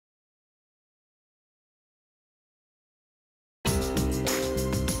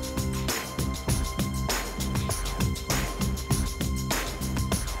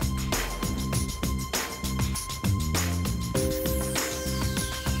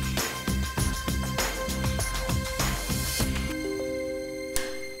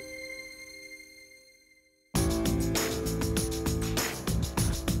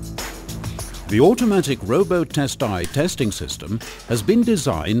The automatic roboTest eye testing system has been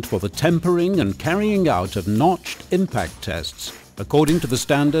designed for the tempering and carrying out of notched impact tests according to the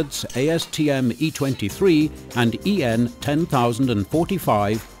standards ASTM E23 and EN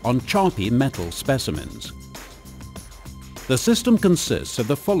 10045 on Charpy metal specimens. The system consists of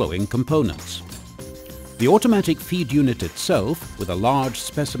the following components: the automatic feed unit itself with a large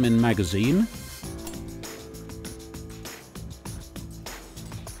specimen magazine,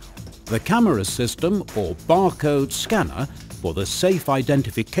 the camera system or barcode scanner for the safe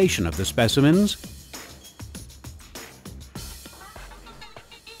identification of the specimens,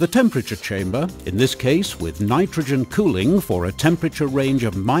 the temperature chamber, in this case with nitrogen cooling for a temperature range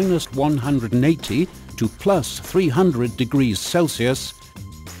of -180 to +300 degrees Celsius,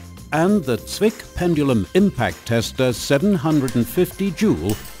 and the Zwick pendulum impact tester 750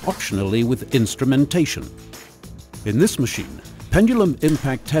 joule, optionally with instrumentation. In this machine, pendulum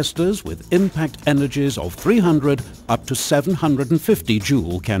impact testers with impact energies of 300 up to 750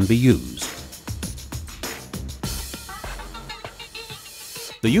 joule can be used.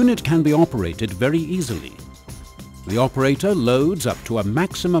 The unit can be operated very easily. The operator loads up to a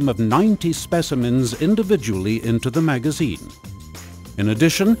maximum of 90 specimens individually into the magazine. In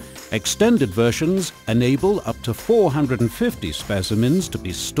addition, extended versions enable up to 450 specimens to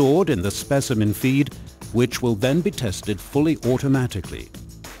be stored in the specimen feed, which will then be tested fully automatically.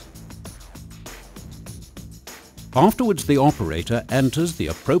 Afterwards, the operator enters the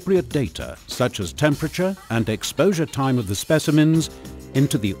appropriate data, such as temperature and exposure time of the specimens,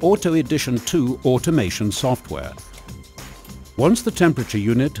 into the Auto Edition 2 automation software. Once the temperature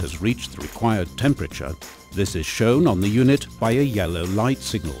unit has reached the required temperature, this is shown on the unit by a yellow light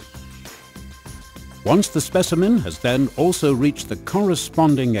signal. Once the specimen has then also reached the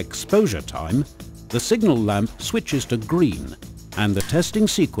corresponding exposure time, the signal lamp switches to green and the testing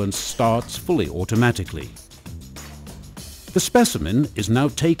sequence starts fully automatically. The specimen is now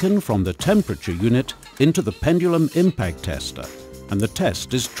taken from the temperature unit into the pendulum impact tester, and the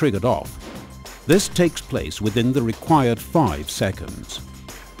test is triggered off. This takes place within the required 5 seconds.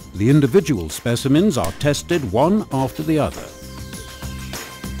 The individual specimens are tested one after the other.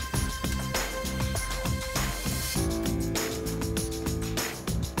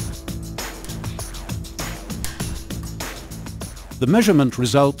 The measurement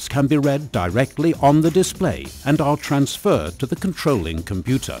results can be read directly on the display and are transferred to the controlling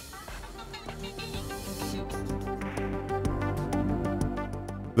computer.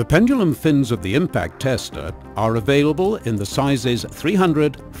 The pendulum fins of the impact tester are available in the sizes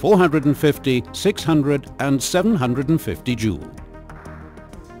 300, 450, 600 and 750 joule.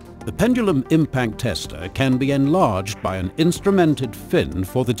 The pendulum impact tester can be enlarged by an instrumented fin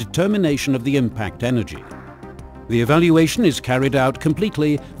for the determination of the impact energy. The evaluation is carried out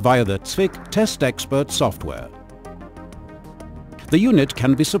completely via the Zwick Test Expert software. The unit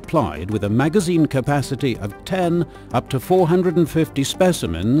can be supplied with a magazine capacity of 10 up to 450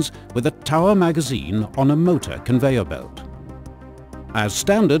 specimens with a tower magazine on a motor conveyor belt. As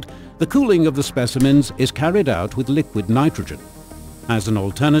standard, the cooling of the specimens is carried out with liquid nitrogen. As an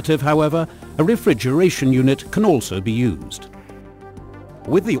alternative, however, a refrigeration unit can also be used.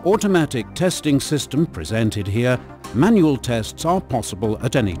 With the automatic testing system presented here, manual tests are possible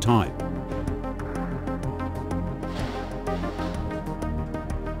at any time.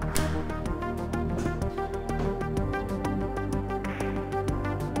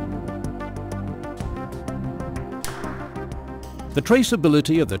 The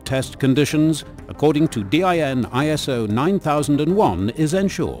traceability of the test conditions, according to DIN ISO 9001, is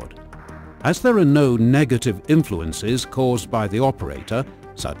ensured. As there are no negative influences caused by the operator,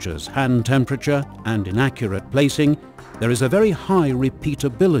 such as hand temperature and inaccurate placing, there is a very high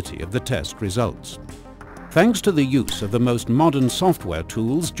repeatability of the test results. Thanks to the use of the most modern software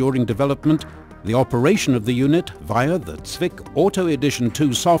tools during development, the operation of the unit via the Zwick Auto Edition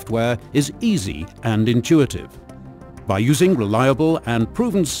 2 software is easy and intuitive. By using reliable and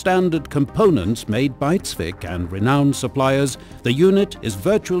proven standard components made by Zwick and renowned suppliers, the unit is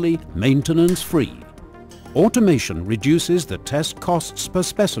virtually maintenance-free. Automation reduces the test costs per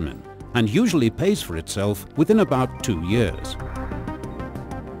specimen and usually pays for itself within about 2 years.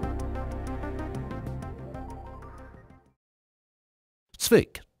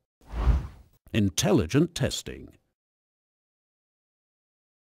 Zwick. Intelligent testing.